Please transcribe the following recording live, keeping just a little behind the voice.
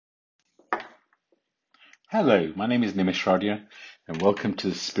Hello, my name is Nimish Radia, and welcome to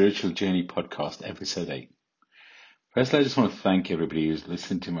the Spiritual Journey Podcast, Episode 8. Firstly, I just want to thank everybody who's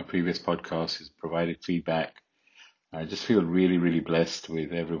listened to my previous podcast, who's provided feedback. I just feel really, really blessed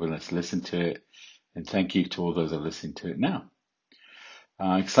with everyone that's listened to it, and thank you to all those that are listening to it now.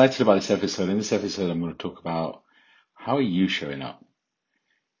 I'm excited about this episode. In this episode, I'm going to talk about how are you showing up,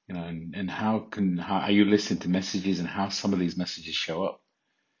 and how are you listening to messages and how some of these messages show up.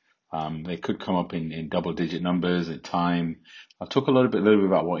 They could come up in double-digit numbers at time. I'll talk little bit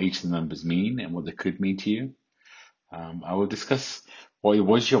about what each of the numbers mean and what they could mean to you. I will discuss what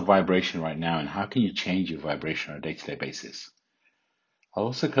is your vibration right now and how can you change your vibration on a day-to-day basis. I'll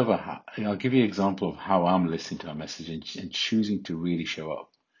also cover I'll give you an example of how I'm listening to a message and choosing to really show up.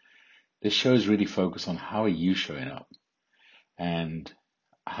 This show is really focused on how are you showing up and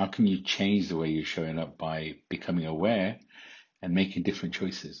how can you change the way you're showing up by becoming aware and making different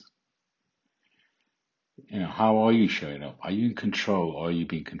choices. How are you showing up? Are you in control or are you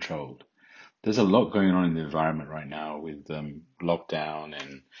being controlled? There's a lot going on in the environment right now with lockdown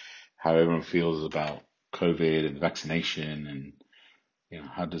and how everyone feels about COVID and vaccination and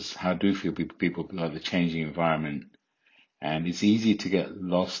how do you feel people about the changing environment? And it's easy to get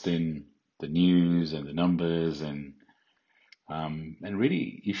lost in the news and the numbers and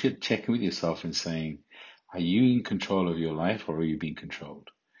really you should check in with yourself and saying, are you in control of your life or are you being controlled?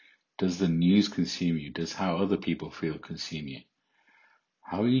 Does the news consume you? Does how other people feel consume you?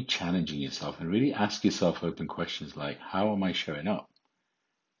 How are you challenging yourself? And really ask yourself open questions like, how am I showing up?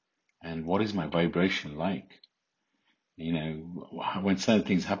 And what is my vibration like? When certain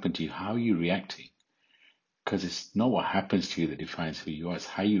things happen to you, how are you reacting? Because it's not what happens to you that defines who you are, it's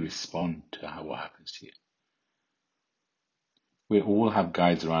how you respond to what happens to you. We all have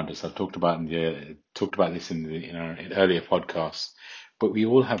guides around us. I've talked about this in earlier podcasts, but we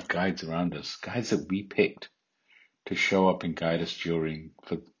all have guides around us, guides that we picked to show up and guide us in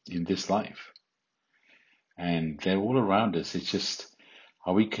this life. And they're all around us. It's just,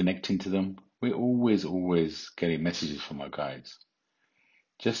 are we connecting to them? We're always getting messages from our guides.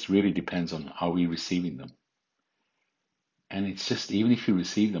 Just really depends on are we receiving them? And it's just, even if you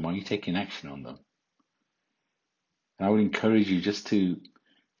receive them, are you taking action on them? And I would encourage you just to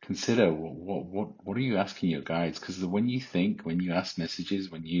consider what are you asking your guides? Because when you ask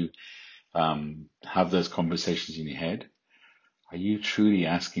messages, when you have those conversations in your head, are you truly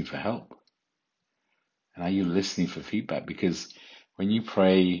asking for help? And are you listening for feedback? Because when you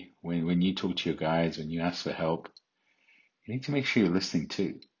pray, when you talk to your guides, when you ask for help, you need to make sure you're listening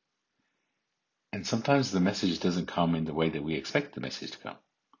too. And sometimes the message doesn't come in the way that we expect the message to come.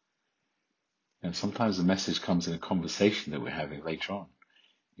 Sometimes the message comes in a conversation that we're having later on.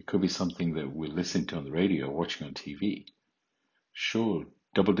 It could be something that we're listening to on the radio or watching on TV. Sure,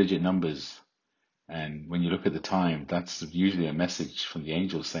 double-digit numbers. And when you look at the time, that's usually a message from the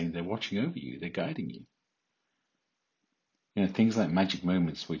angels saying they're watching over you, they're guiding you. Things like magic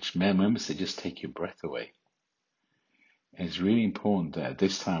moments, which mere moments that just take your breath away. And it's really important that at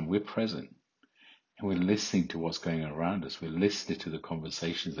this time we're present and we're listening to what's going on around us. We're listening to the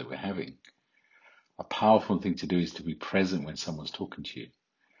conversations that we're having. A powerful thing to do is to be present when someone's talking to you.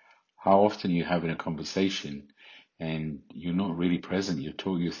 How often are you having a conversation and you're not really present?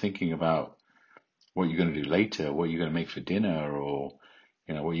 You're thinking about what you're going to do later, what you're going to make for dinner, or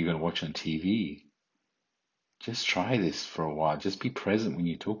what you're going to watch on TV. Just try this for a while. Just be present when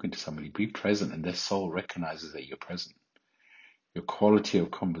you're talking to somebody. Be present, and their soul recognizes that you're present. Your quality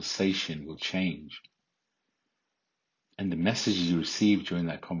of conversation will change. And the messages you receive during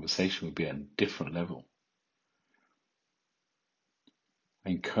that conversation will be at a different level. I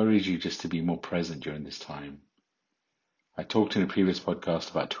encourage you just to be more present during this time. I talked in a previous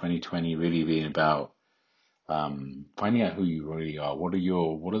podcast about 2020 really being about finding out who you really are. What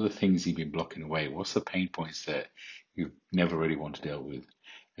are the things you've been blocking away? What's the pain points that you've never really wanted to deal with?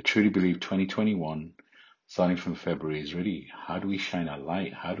 I truly believe 2021, starting from February, is really how do we shine our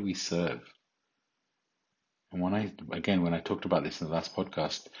light? How do we serve? And when I talked about this in the last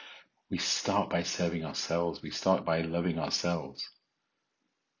podcast, we start by serving ourselves. We start by loving ourselves.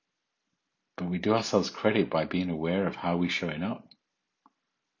 But we do ourselves credit by being aware of how we're showing up.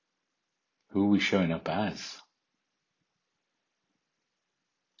 Who are we showing up as?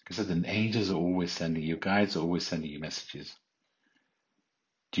 Because the angels are always sending you, guides are always sending you messages.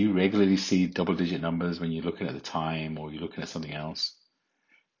 Do you regularly see double-digit numbers when you're looking at the time or you're looking at something else?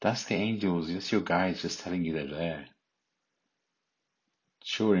 That's the angels, that's your guides just telling you they're there.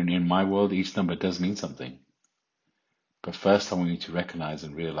 Sure, in my world, each number does mean something. But first, I want you to recognize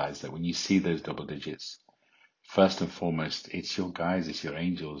and realize that when you see those double digits, first and foremost, it's your guides, it's your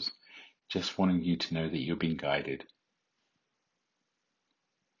angels just wanting you to know that you're being guided,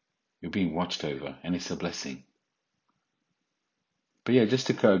 you're being watched over, and it's a blessing. But yeah, just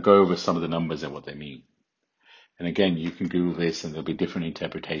to go over some of the numbers and what they mean. And again, you can Google this and there'll be different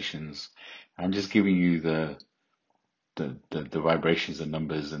interpretations. I'm just giving you the vibrations and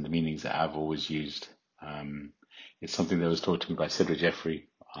numbers and the meanings that I've always used. It's something that was taught to me by Cedra Jeffrey.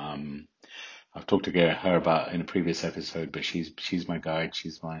 I've talked to her about in a previous episode, but she's my guide.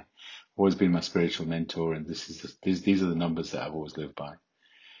 She's always been my spiritual mentor, and these are the numbers that I've always lived by.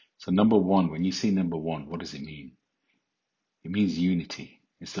 So number one, when you see number one, what does it mean? It means unity.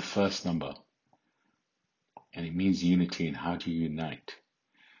 It's the first number, and it means unity and how do you unite.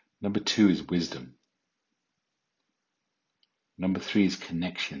 Number two is wisdom. Number three is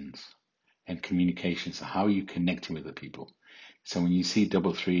connections and communication. So how are you connecting with the people? So when you see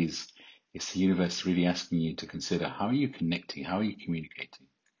double threes, it's the universe really asking you to consider how are you connecting? How are you communicating?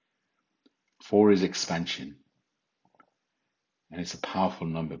 Four is expansion. And it's a powerful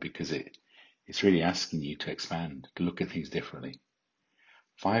number because it's really asking you to expand, to look at things differently.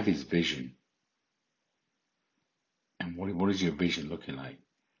 Five is vision. And what is your vision looking like?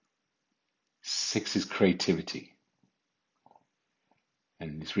 Six is creativity.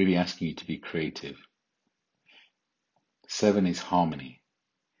 And it's really asking you to be creative. Seven is harmony.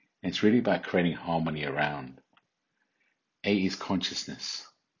 And it's really about creating harmony around. Eight is consciousness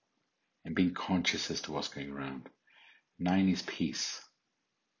and being conscious as to what's going around. Nine is peace.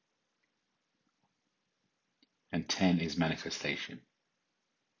 And 10 is manifestation.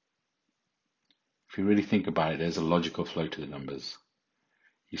 If you really think about it, there's a logical flow to the numbers.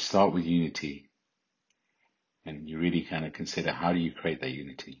 You start with unity and you really kind of consider how do you create that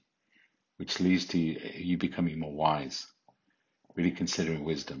unity, which leads to you becoming more wise, really considering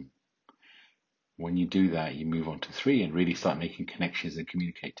wisdom. When you do that, you move on to 3 and really start making connections and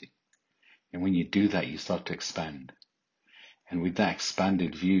communicating. And when you do that, you start to expand. And with that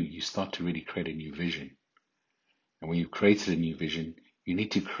expanded view, you start to really create a new vision. And when you've created a new vision, you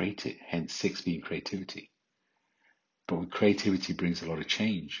need to create it, hence 6 being creativity. But with creativity brings a lot of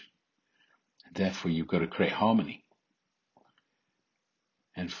change. And therefore, you've got to create harmony.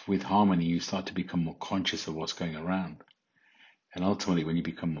 And with harmony, you start to become more conscious of what's going around. And ultimately, when you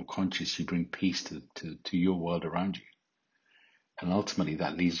become more conscious, you bring peace to your world around you. And ultimately,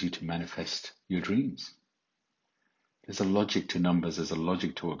 that leads you to manifest your dreams. There's a logic to numbers. There's a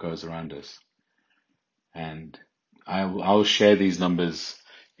logic to what goes around us. And I'll share these numbers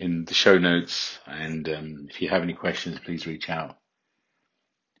in the show notes. And if you have any questions, please reach out.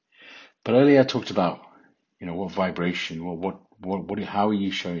 But earlier I talked about, what vibration, how are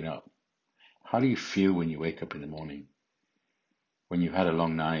you showing up? How do you feel when you wake up in the morning? When you've had a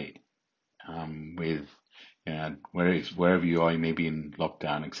long night, with, wherever you are, you may be in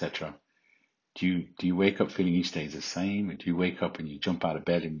lockdown, etc. Do you wake up feeling each day is the same? Or do you wake up and you jump out of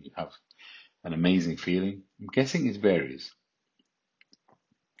bed and you have an amazing feeling? I'm guessing it varies.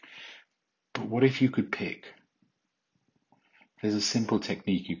 But what if you could pick? There's a simple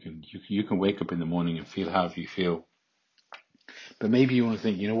technique. You can wake up in the morning and feel however you feel. But maybe you want to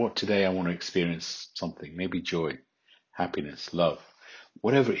think, you know what, today I want to experience something, maybe joy, happiness, love,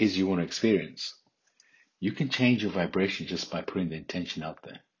 whatever it is you want to experience. You can change your vibration just by putting the intention out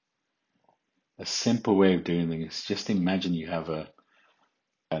there. A simple way of doing things is just imagine you have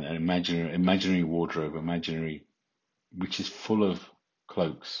an imaginary wardrobe, which is full of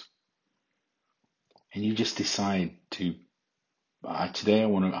cloaks, and you just decide to today I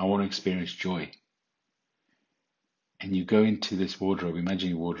want to experience joy. And you go into this wardrobe,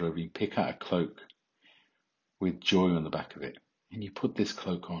 imaginary wardrobe, you pick out a cloak with joy on the back of it, and you put this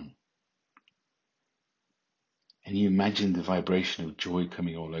cloak on. And you imagine the vibration of joy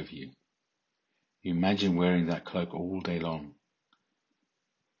coming all over you. You imagine wearing that cloak all day long.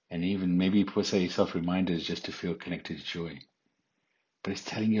 And even maybe put yourself reminders just to feel connected to joy. But it's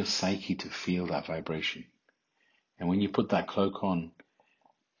telling your psyche to feel that vibration. And when you put that cloak on,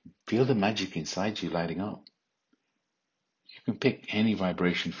 feel the magic inside you lighting up. You can pick any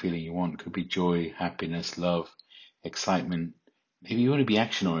vibration feeling you want. It could be joy, happiness, love, excitement. Maybe you want to be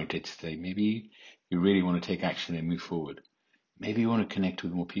action oriented today. Maybe you really want to take action and move forward. Maybe you want to connect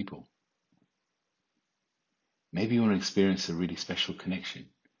with more people. Maybe you want to experience a really special connection.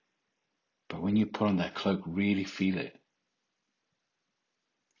 But when you put on that cloak, really feel it.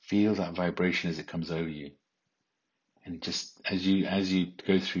 Feel that vibration as it comes over you. And just as you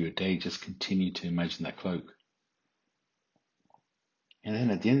go through your day, just continue to imagine that cloak. And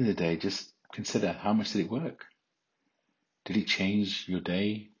then at the end of the day, just consider how much did it work? Did it change your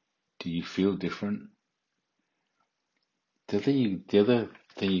day? Do you feel different? The other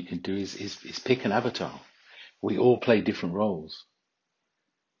thing you can do is pick an avatar. We all play different roles.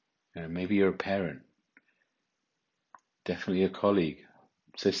 Maybe you're a parent, definitely a colleague,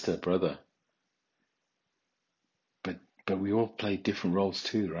 sister, brother, but we all play different roles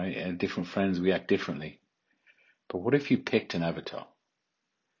too, right? And different friends, we act differently. But what if you picked an avatar?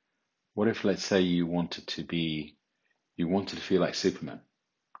 What if, let's say, you wanted to feel like Superman,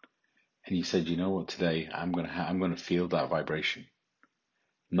 and you said, you know what, today I'm gonna feel that vibration.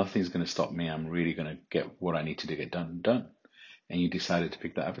 Nothing's gonna stop me. I'm really gonna get what I need to do, get done. And you decided to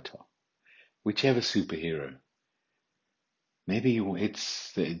pick that avatar, whichever superhero. Maybe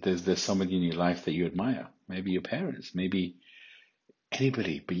there's somebody in your life that you admire. Maybe your parents. Maybe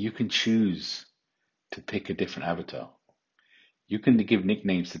anybody. But you can choose to pick a different avatar. You can give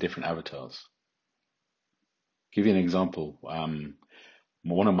nicknames to different avatars. Give you an example.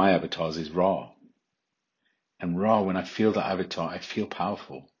 One of my avatars is Ra. And Ra, when I feel that avatar, I feel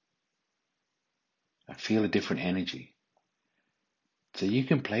powerful. I feel a different energy. So you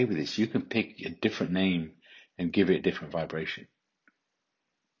can play with this. You can pick a different name and give it a different vibration.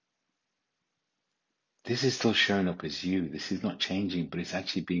 This is still showing up as you. This is not changing, but it's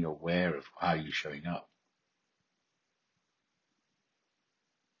actually being aware of how you're showing up.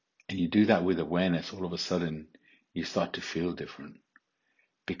 And you do that with awareness, all of a sudden you start to feel different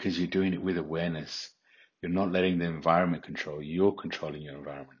because you're doing it with awareness. You're not letting the environment control you. You're controlling your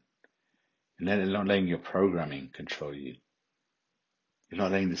environment. You're not letting your programming control you. You're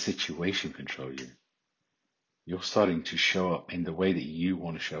not letting the situation control you. You're starting to show up in the way that you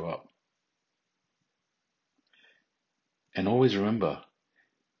want to show up. And always remember,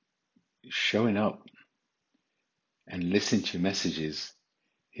 showing up and listening to your messages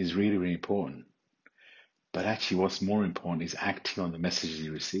is really, really important. But actually, what's more important is acting on the messages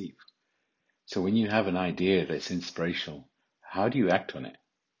you receive. So when you have an idea that's inspirational, how do you act on it?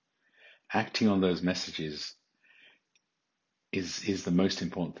 Acting on those messages is the most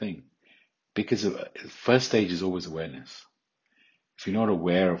important thing, because first stage is always awareness. If you're not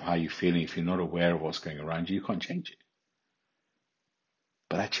aware of how you're feeling, if you're not aware of what's going around you, you can't change it.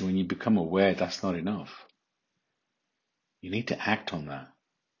 But actually, when you become aware, that's not enough. You need to act on that.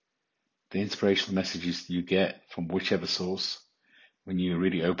 The inspirational messages you get from whichever source, when you're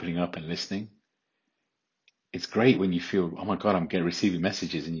really opening up and listening, it's great when you feel, oh my God, I'm receiving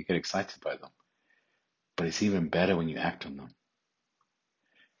messages, and you get excited by them. But it's even better when you act on them.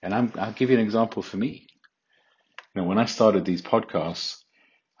 And I'll give you an example for me. When I started these podcasts,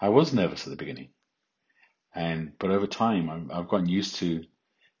 I was nervous at the beginning, but over time, I've gotten used to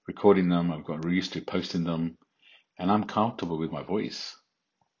recording them. I've gotten used to posting them, and I'm comfortable with my voice.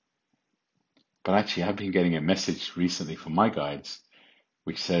 But actually, I've been getting a message recently from my guides,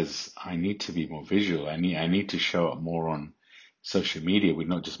 which says I need to be more visual. I need to show up more on social media with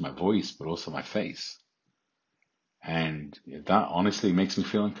not just my voice, but also my face. And that honestly makes me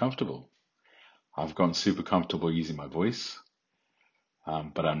feel uncomfortable. I've gotten super comfortable using my voice,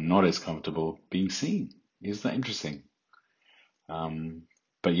 but I'm not as comfortable being seen. Isn't that interesting? Um,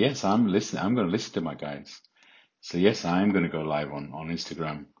 but yes, I'm listening. I'm going to listen to my guides. So yes, I'm going to go live on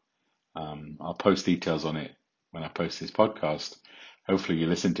Instagram. I'll post details on it when I post this podcast. Hopefully you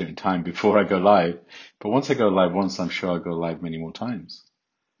listen to it in time before I go live. But once I go live once, I'm sure I'll go live many more times.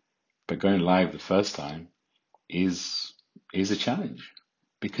 But going live the first time is a challenge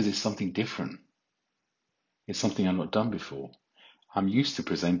because it's something different. It's something I've not done before. I'm used to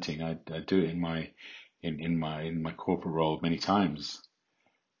presenting. I do it in my corporate role many times.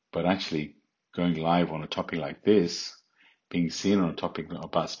 But actually going live on a topic like this, being seen on a topic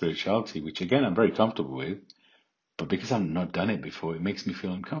about spirituality, which again I'm very comfortable with, but because I've not done it before, it makes me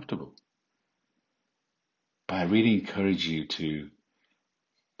feel uncomfortable. But I really encourage you to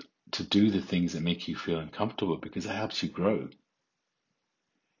do the things that make you feel uncomfortable because it helps you grow.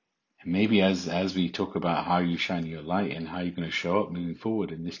 And maybe as we talk about how you shine your light and how you're going to show up moving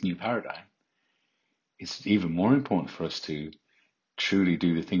forward in this new paradigm, it's even more important for us to truly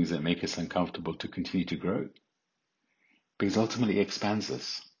do the things that make us uncomfortable to continue to grow. Because ultimately it expands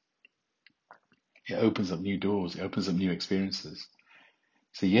us. It opens up new doors. It opens up new experiences.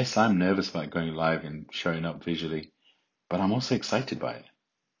 So yes, I'm nervous about going live and showing up visually, but I'm also excited by it.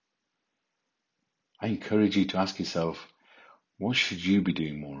 I encourage you to ask yourself, what should you be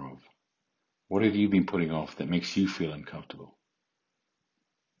doing more of? What have you been putting off that makes you feel uncomfortable?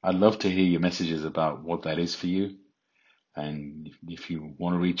 I'd love to hear your messages about what that is for you. And if you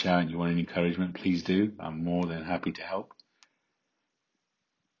want to reach out and you want any encouragement, please do. I'm more than happy to help.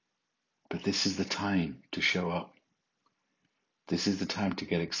 But this is the time to show up. This is the time to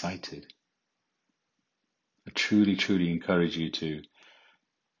get excited. I truly, truly encourage you to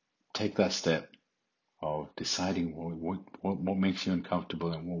take that step of deciding what makes you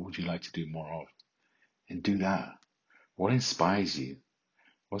uncomfortable and what would you like to do more of, and do that. What inspires you?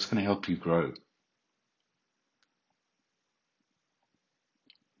 What's going to help you grow?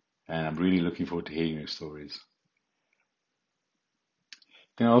 And I'm really looking forward to hearing your stories.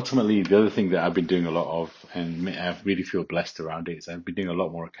 Ultimately, the other thing that I've been doing a lot of, and I really feel blessed around it, is I've been doing a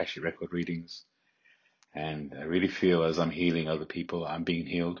lot more Akashic record readings. And I really feel as I'm healing other people, I'm being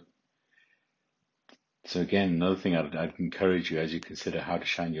healed. So again, another thing I'd encourage you as you consider how to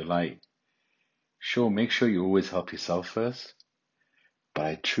shine your light. Sure, make sure you always help yourself first, but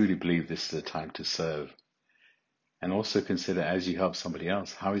I truly believe this is a time to serve. And also consider as you help somebody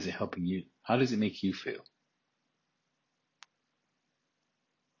else, how is it helping you? How does it make you feel?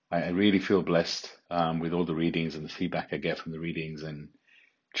 I really feel blessed with all the readings and the feedback I get from the readings, and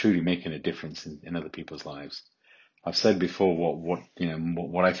truly making a difference in other people's lives. I've said before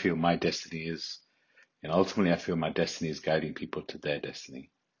what I feel my destiny is, and ultimately I feel my destiny is guiding people to their destiny.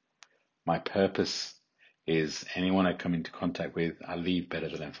 My purpose is anyone I come into contact with, I leave better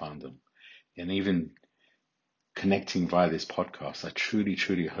than I found them. And even connecting via this podcast, I truly,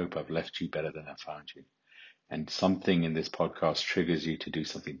 truly hope I've left you better than I found you. And something in this podcast triggers you to do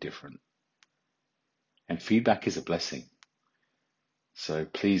something different. And feedback is a blessing. So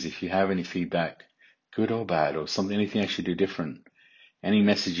please, if you have any feedback, good or bad, or something, anything I should do different, any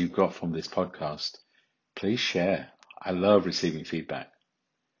message you've got from this podcast, please share. I love receiving feedback.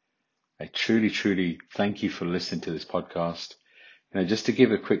 I truly, truly thank you for listening to this podcast. Just to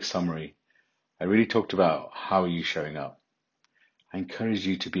give a quick summary, I really talked about how are you showing up. I encourage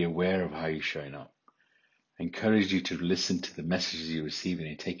you to be aware of how you're showing up. I encourage you to listen to the messages you're receiving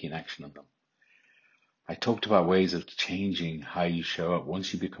and taking action on them. I talked about ways of changing how you show up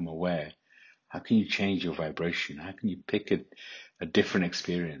once you become aware. How can you change your vibration? How can you pick a different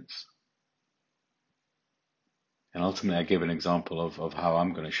experience? And ultimately, I gave an example of how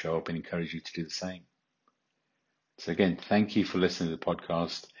I'm going to show up and encourage you to do the same. So again, thank you for listening to the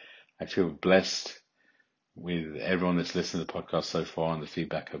podcast. I feel blessed with everyone that's listened to the podcast so far and the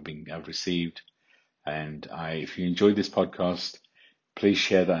feedback I've received. And if you enjoyed this podcast, please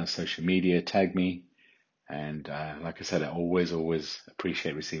share that on social media, tag me. And like I said, I always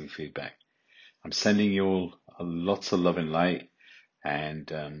appreciate receiving feedback. I'm sending you all lots of love and light, and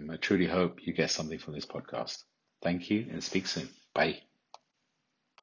I truly hope you get something from this podcast. Thank you, and speak soon. Bye.